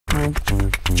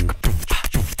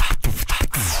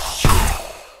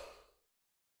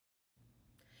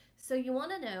So you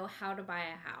want to know how to buy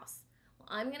a house. Well,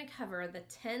 I'm going to cover the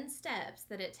 10 steps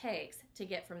that it takes to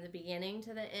get from the beginning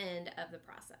to the end of the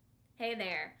process. Hey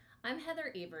there, I'm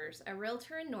Heather Evers, a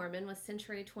realtor in Norman with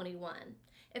Century 21.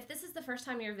 If this is the first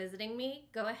time you're visiting me,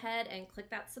 go ahead and click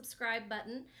that subscribe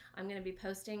button. I'm going to be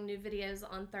posting new videos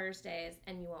on Thursdays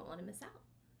and you won't want to miss out.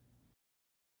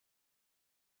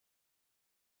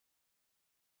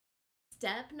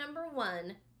 Step number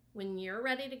 1 when you're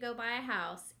ready to go buy a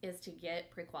house is to get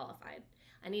pre-qualified.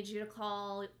 I need you to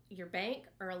call your bank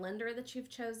or a lender that you've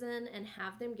chosen and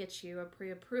have them get you a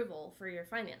pre-approval for your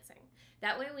financing.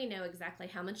 That way we know exactly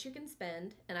how much you can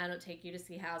spend and I don't take you to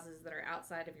see houses that are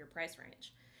outside of your price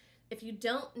range. If you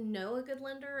don't know a good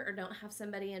lender or don't have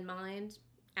somebody in mind,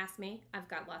 ask me. I've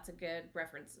got lots of good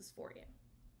references for you.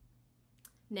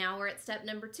 Now we're at step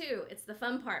number 2. It's the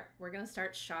fun part. We're going to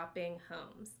start shopping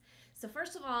homes. So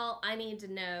first of all, I need to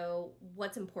know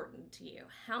what's important to you.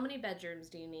 How many bedrooms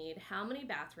do you need? How many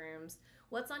bathrooms?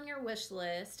 What's on your wish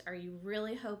list? Are you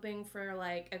really hoping for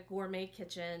like a gourmet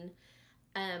kitchen?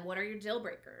 What are your deal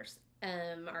breakers?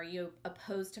 Are you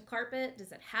opposed to carpet?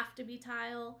 Does it have to be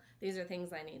tile? These are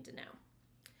things I need to know.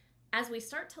 As we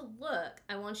start to look,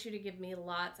 I want you to give me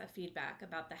lots of feedback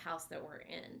about the house that we're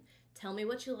in. Tell me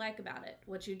what you like about it,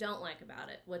 what you don't like about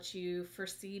it, what you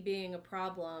foresee being a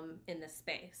problem in the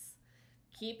space.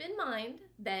 Keep in mind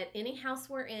that any house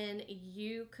we're in,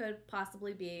 you could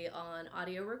possibly be on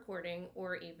audio recording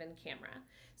or even camera.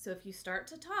 So if you start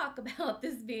to talk about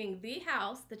this being the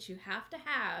house that you have to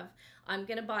have, I'm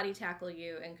gonna body tackle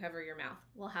you and cover your mouth.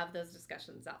 We'll have those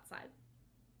discussions outside.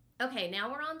 Okay, now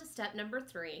we're on to step number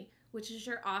 3, which is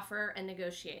your offer and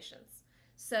negotiations.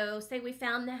 So say we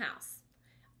found the house.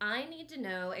 I need to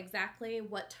know exactly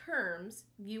what terms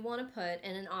you want to put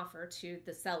in an offer to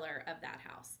the seller of that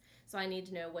house. So I need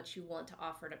to know what you want to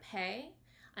offer to pay.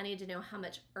 I need to know how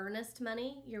much earnest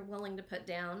money you're willing to put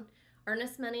down.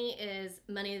 Earnest money is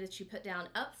money that you put down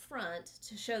up front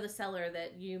to show the seller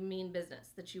that you mean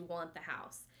business, that you want the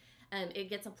house. It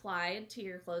gets applied to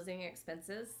your closing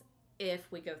expenses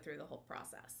if we go through the whole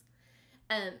process.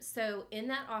 So in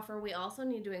that offer, we also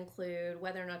need to include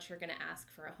whether or not you're going to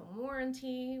ask for a home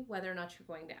warranty, whether or not you're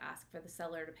going to ask for the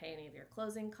seller to pay any of your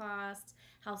closing costs,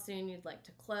 how soon you'd like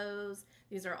to close.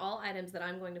 These are all items that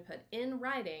I'm going to put in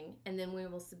writing, and then we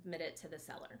will submit it to the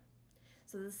seller.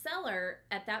 So the seller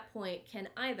at that point can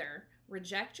either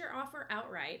reject your offer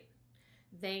outright,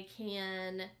 they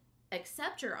can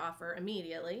accept your offer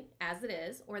immediately as it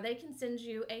is, or they can send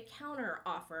you a counter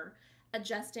offer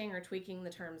adjusting or tweaking the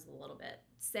terms a little bit.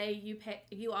 Say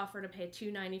you offer to pay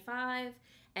 $295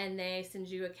 and they send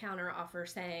you a counter offer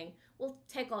saying, we'll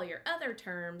take all your other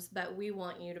terms, but we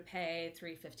want you to pay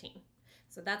 $315.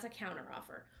 So that's a counter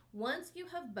offer. Once you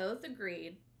have both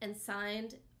agreed and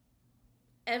signed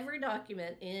every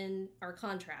document in our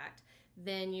contract,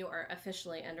 then you are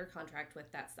officially under contract with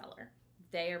that seller.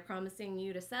 They are promising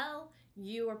you to sell,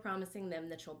 you are promising them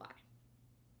that you'll buy.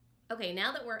 Okay,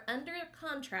 now that we're under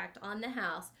contract on the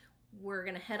house, we're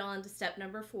gonna head on to step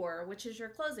number 4, which is your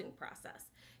closing process.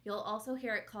 You'll also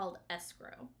hear it called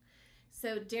escrow.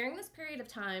 So during this period of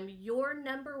time, your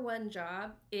number 1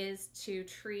 job is to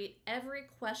treat every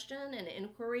question and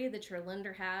inquiry that your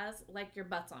lender has like your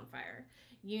butt's on fire.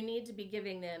 You need to be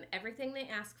giving them everything they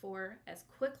ask for as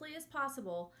quickly as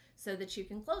possible so that you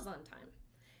can close on time.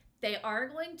 They are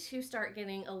going to start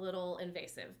getting a little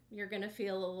invasive. You're going to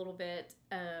feel a little bit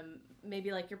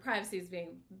maybe like your privacy is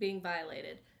being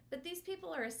violated. But these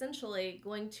people are essentially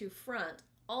going to front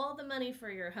all the money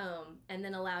for your home and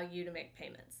then allow you to make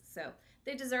payments. So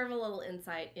they deserve a little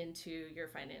insight into your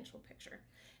financial picture.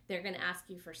 They're going to ask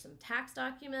you for some tax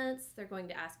documents. They're going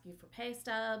to ask you for pay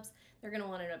stubs. They're going to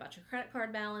want to know about your credit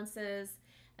card balances.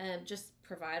 Just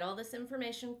provide all this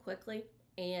information quickly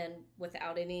and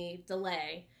without any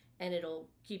delay, and it'll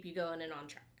keep you going and on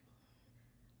track.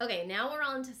 Okay, now we're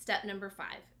on to step number 5.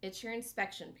 It's your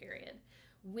inspection period.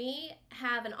 We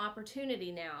have an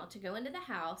opportunity now to go into the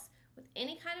house with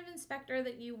any kind of inspector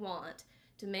that you want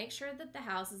to make sure that the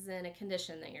house is in a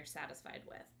condition that you're satisfied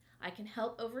with. I can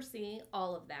help oversee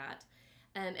all of that.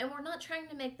 And we're not trying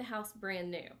to make the house brand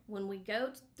new. When we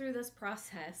go through this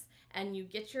process and you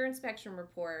get your inspection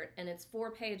report and it's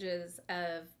 4 pages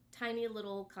of tiny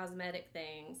little cosmetic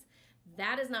things,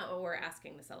 that is not what we're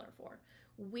asking the seller for.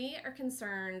 We are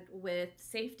concerned with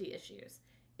safety issues.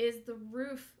 Is the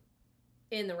roof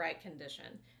in the right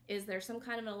condition? Is there some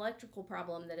kind of an electrical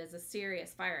problem that is a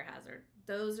serious fire hazard?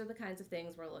 Those are the kinds of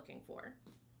things we're looking for.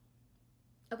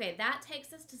 Okay, that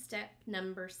takes us to step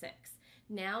number 6.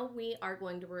 Now we are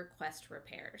going to request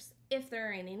repairs if there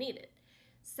are any needed.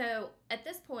 So at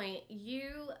this point,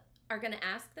 you are going to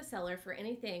ask the seller for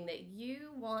anything that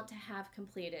you want to have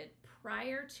completed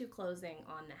prior to closing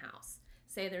on the house.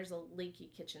 Say there's a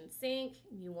leaky kitchen sink,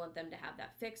 you want them to have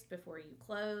that fixed before you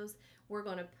close. We're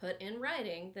going to put in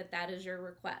writing that that is your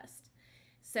request.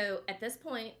 So at this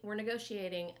point, we're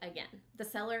negotiating again. The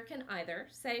seller can either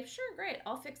say, sure, great,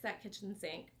 I'll fix that kitchen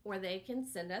sink, or they can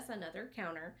send us another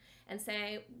counter and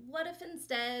say, what if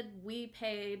instead we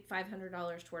paid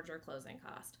 $500 towards your closing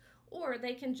cost? Or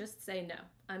they can just say, no,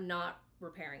 I'm not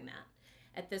repairing that.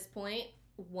 At this point,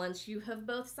 once you have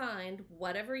both signed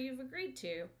whatever you've agreed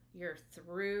to, you're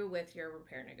through with your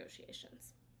repair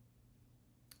negotiations.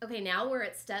 Okay, now we're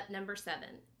at step number 7,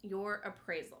 your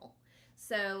appraisal.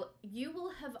 So you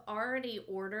will have already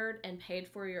ordered and paid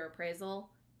for your appraisal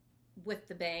with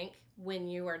the bank when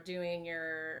you are doing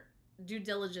your due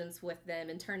diligence with them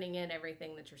and turning in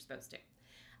everything that you're supposed to.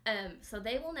 So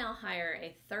they will now hire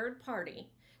a third party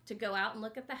to go out and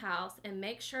look at the house and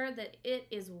make sure that it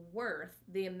is worth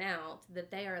the amount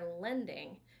that they are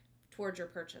lending towards your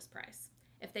purchase price.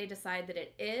 If they decide that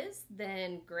it is,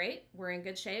 then great, we're in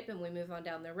good shape and we move on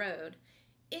down the road.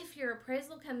 If your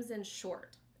appraisal comes in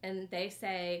short and they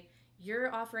say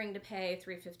you're offering to pay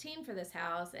 $315 for this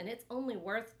house and it's only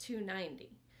worth $290,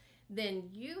 then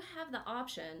you have the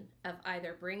option of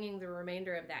either bringing the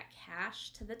remainder of that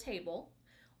cash to the table,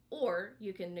 or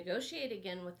you can negotiate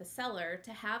again with the seller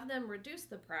to have them reduce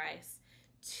the price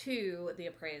to the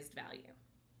appraised value.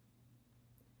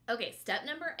 Okay, step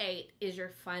number 8 is your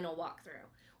final walkthrough.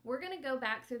 We're going to go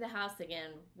back through the house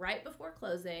again right before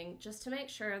closing just to make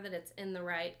sure that it's in the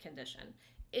right condition.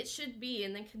 It should be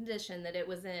in the condition that it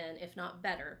was in, if not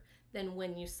better, than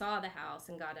when you saw the house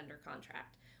and got under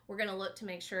contract. We're going to look to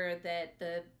make sure that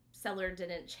the seller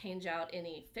didn't change out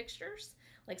any fixtures.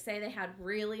 Like say they had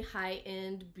really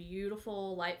high-end,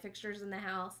 beautiful light fixtures in the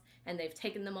house and they've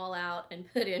taken them all out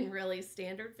and put in really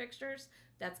standard fixtures.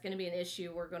 That's going to be an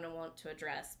issue we're going to want to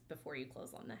address before you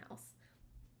close on the house.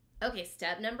 Okay,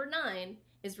 step number 9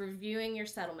 is reviewing your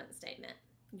settlement statement.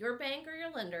 Your bank or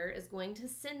your lender is going to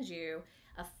send you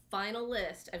a final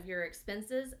list of your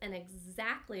expenses and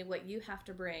exactly what you have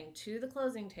to bring to the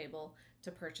closing table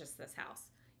to purchase this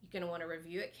house. You're going to want to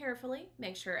review it carefully,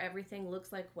 make sure everything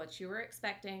looks like what you were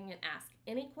expecting, and ask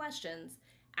any questions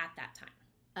at that time.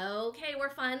 Okay,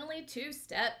 we're finally to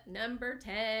step number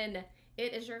 10.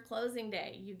 It is your closing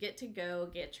day. You get to go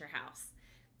get your house.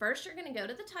 First, you're going to go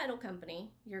to the title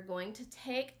company. You're going to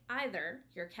take either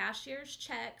your cashier's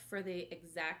check for the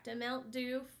exact amount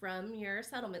due from your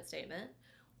settlement statement,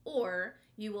 or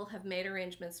you will have made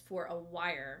arrangements for a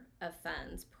wire of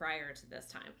funds prior to this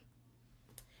time.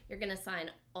 You're going to sign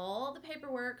all the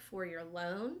paperwork for your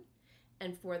loan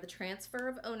and for the transfer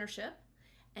of ownership,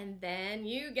 and then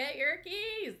you get your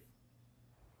keys.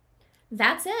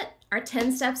 That's it, our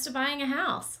 10 steps to buying a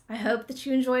house. I hope that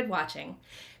you enjoyed watching.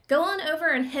 Go on over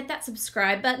and hit that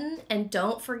subscribe button, and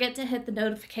don't forget to hit the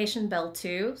notification bell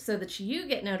too so that you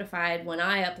get notified when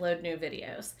I upload new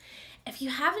videos. If you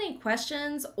have any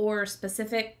questions or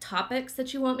specific topics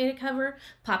that you want me to cover,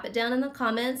 pop it down in the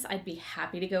comments. I'd be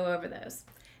happy to go over those.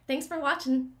 Thanks for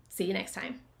watching. See you next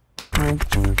time.